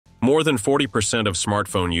More than 40% of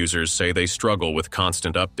smartphone users say they struggle with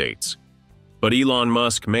constant updates. But Elon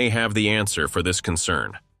Musk may have the answer for this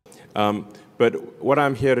concern. But what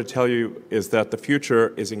I'm here to tell you is that the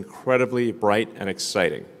future is incredibly bright and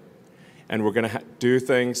exciting. And we're going to do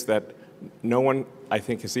things that no one, I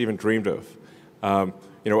think, has even dreamed of.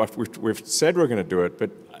 We've said we're going to do it,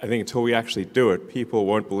 but I think until we actually do it, people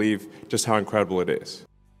won't believe just how incredible it is.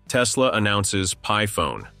 Tesla announces Pi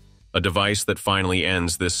Phone, a device that finally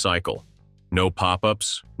ends this cycle. No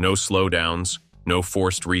pop-ups, no slowdowns, no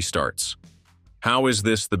forced restarts. How is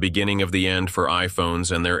this the beginning of the end for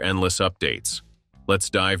iPhones and their endless updates? Let's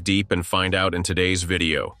dive deep and find out in today's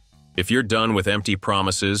video. If you're done with empty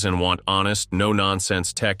promises and want honest,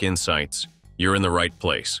 no-nonsense tech insights, you're in the right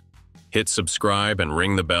place. Hit subscribe and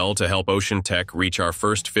ring the bell to help OCEANTECH reach our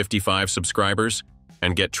first 55 subscribers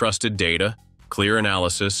and get trusted data, clear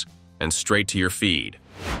analysis, and straight to your feed.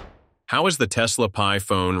 How is the Tesla Pi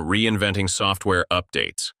Phone reinventing software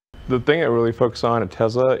updates? The thing I really focus on at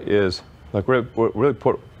Tesla is really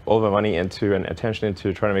put all of our money into and attention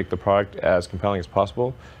into trying to make the product as compelling as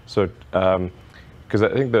possible. So, because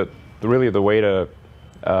I think that really the way to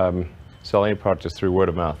sell any product is through word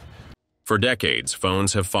of mouth. For decades,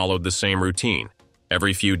 phones have followed the same routine.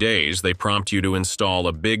 Every few days, they prompt you to install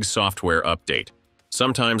a big software update,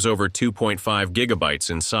 sometimes over 2.5 gigabytes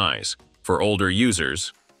in size. For older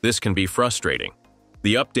users, this can be frustrating.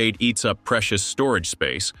 The update eats up precious storage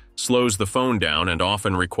space, slows the phone down, and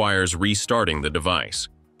often requires restarting the device.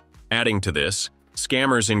 Adding to this,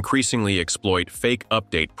 scammers increasingly exploit fake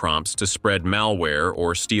update prompts to spread malware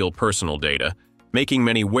or steal personal data, making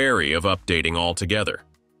many wary of updating altogether.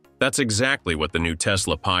 That's exactly what the new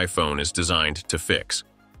Tesla Pi Phone is designed to fix.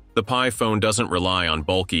 The Pi Phone doesn't rely on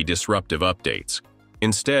bulky, disruptive updates.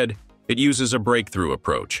 Instead, it uses a breakthrough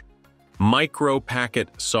approach: micro-packet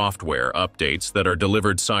software updates that are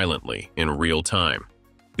delivered silently in real time.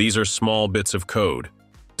 These are small bits of code,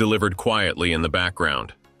 delivered quietly in the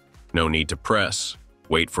background. No need to press,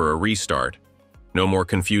 wait for a restart. No more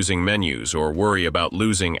confusing menus or worry about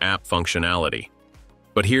losing app functionality.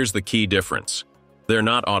 But here's the key difference. They're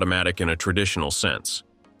not automatic in a traditional sense.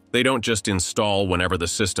 They don't just install whenever the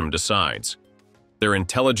system decides. They're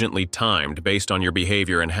intelligently timed based on your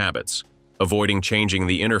behavior and habits, avoiding changing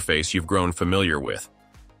the interface you've grown familiar with.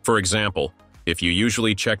 For example, if you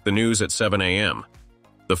usually check the news at 7 a.m.,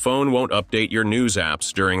 the phone won't update your news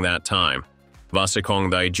apps during that time. Vasikong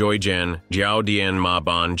dai joijen jiao dien ma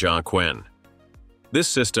ban jia quen. This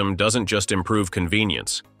system doesn't just improve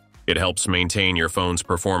convenience. It helps maintain your phone's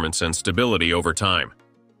performance and stability over time.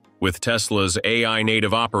 With Tesla's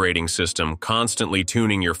AI-native operating system constantly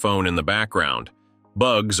tuning your phone in the background,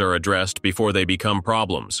 bugs are addressed before they become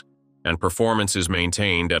problems, and performance is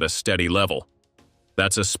maintained at a steady level.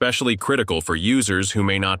 That's especially critical for users who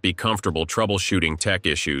may not be comfortable troubleshooting tech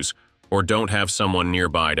issues or don't have someone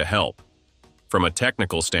nearby to help. From a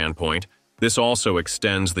technical standpoint, this also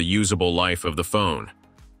extends the usable life of the phone.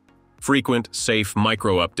 Frequent, safe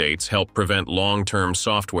micro-updates help prevent long-term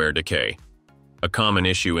software decay, a common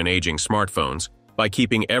issue in aging smartphones, by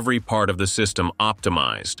keeping every part of the system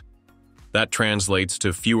optimized. That translates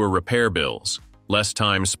to fewer repair bills, less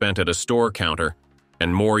time spent at a store counter,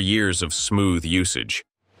 and more years of smooth usage.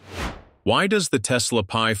 Why does the Tesla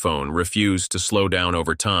Pi Phone refuse to slow down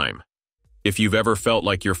over time? If you've ever felt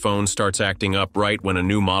like your phone starts acting up right when a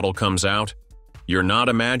new model comes out, you're not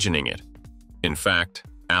imagining it. In fact,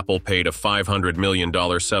 Apple paid a $500 million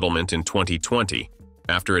settlement in 2020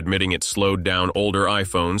 after admitting it slowed down older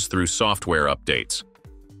iPhones through software updates.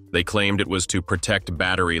 They claimed it was to protect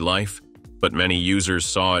battery life, but many users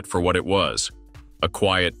saw it for what it was: a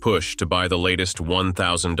quiet push to buy the latest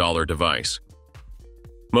 $1,000 device.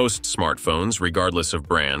 Most smartphones, regardless of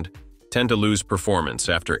brand, tend to lose performance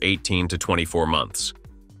after 18 to 24 months.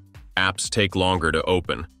 Apps take longer to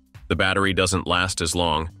open, the battery doesn't last as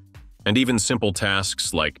long, and even simple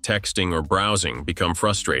tasks like texting or browsing become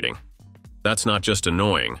frustrating. That's not just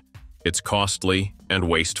annoying, it's costly and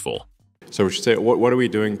wasteful. So we should say, what are we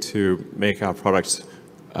doing to make our products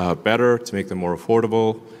better, to make them more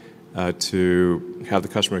affordable, to have the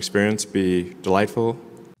customer experience be delightful?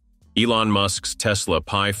 Elon Musk's Tesla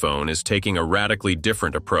Pi Phone is taking a radically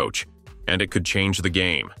different approach, and it could change the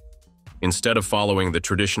game. Instead of following the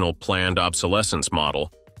traditional planned obsolescence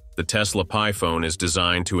model, the Tesla Pi Phone is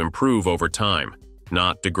designed to improve over time,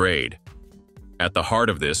 not degrade. At the heart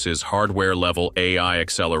of this is hardware-level AI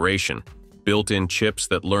acceleration, built-in chips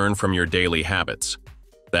that learn from your daily habits.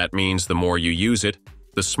 That means the more you use it,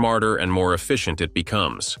 the smarter and more efficient it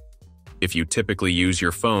becomes. If you typically use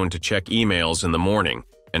your phone to check emails in the morning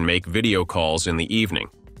and make video calls in the evening,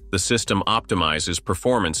 the system optimizes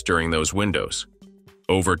performance during those windows.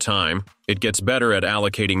 Over time, it gets better at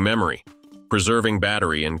allocating memory, preserving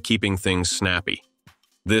battery, and keeping things snappy.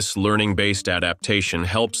 This learning-based adaptation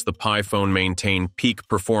helps the Pi phone maintain peak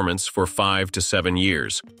performance for 5 to 7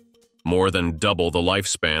 years, more than double the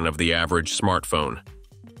lifespan of the average smartphone.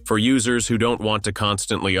 For users who don't want to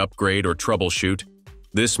constantly upgrade or troubleshoot,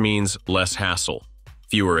 this means less hassle,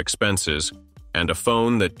 fewer expenses, and a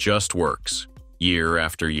phone that just works, year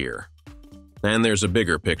after year. And there's a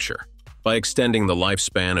bigger picture. By extending the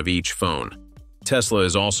lifespan of each phone, Tesla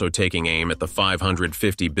is also taking aim at the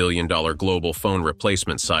 $550 billion global phone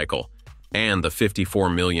replacement cycle and the 54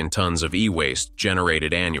 million tons of e-waste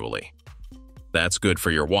generated annually. That's good for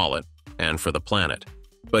your wallet and for the planet.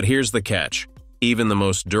 But here's the catch. Even the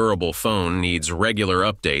most durable phone needs regular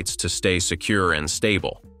updates to stay secure and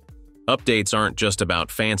stable. Updates aren't just about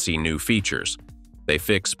fancy new features. They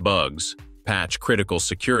fix bugs, patch critical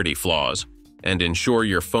security flaws, and ensure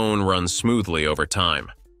your phone runs smoothly over time.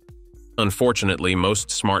 Unfortunately, most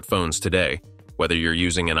smartphones today, whether you're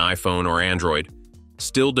using an iPhone or Android,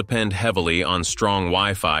 still depend heavily on strong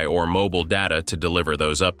Wi-Fi or mobile data to deliver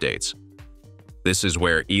those updates. This is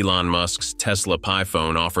where Elon Musk's Tesla Pi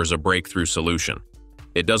phone offers a breakthrough solution.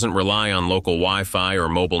 It doesn't rely on local Wi-Fi or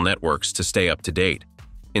mobile networks to stay up to date.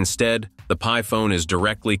 Instead, the Pi phone is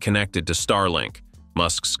directly connected to Starlink,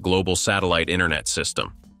 Musk's global satellite internet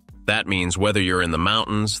system. That means whether you're in the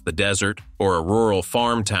mountains, the desert, or a rural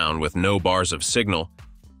farm town with no bars of signal,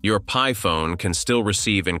 your Pi phone can still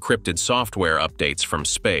receive encrypted software updates from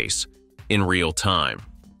space in real time.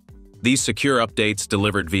 These secure updates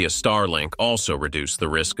delivered via Starlink also reduce the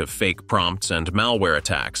risk of fake prompts and malware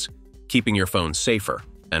attacks, keeping your phone safer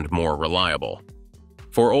and more reliable.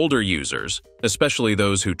 For older users, especially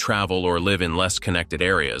those who travel or live in less connected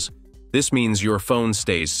areas, this means your phone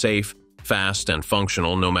stays safe, fast, and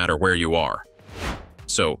functional no matter where you are.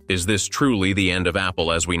 So, is this truly the end of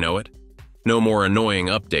Apple as we know it? No more annoying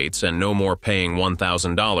updates and no more paying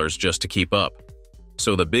 $1,000 just to keep up.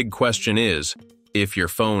 So the big question is, if your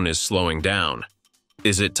phone is slowing down,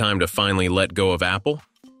 is it time to finally let go of Apple?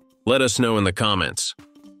 Let us know in the comments.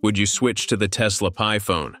 Would you switch to the Tesla Pi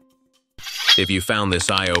phone? If you found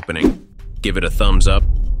this eye-opening, give it a thumbs up,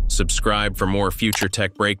 subscribe for more future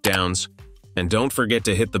tech breakdowns, and don't forget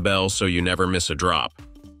to hit the bell so you never miss a drop.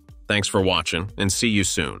 Thanks for watching, and see you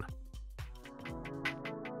soon.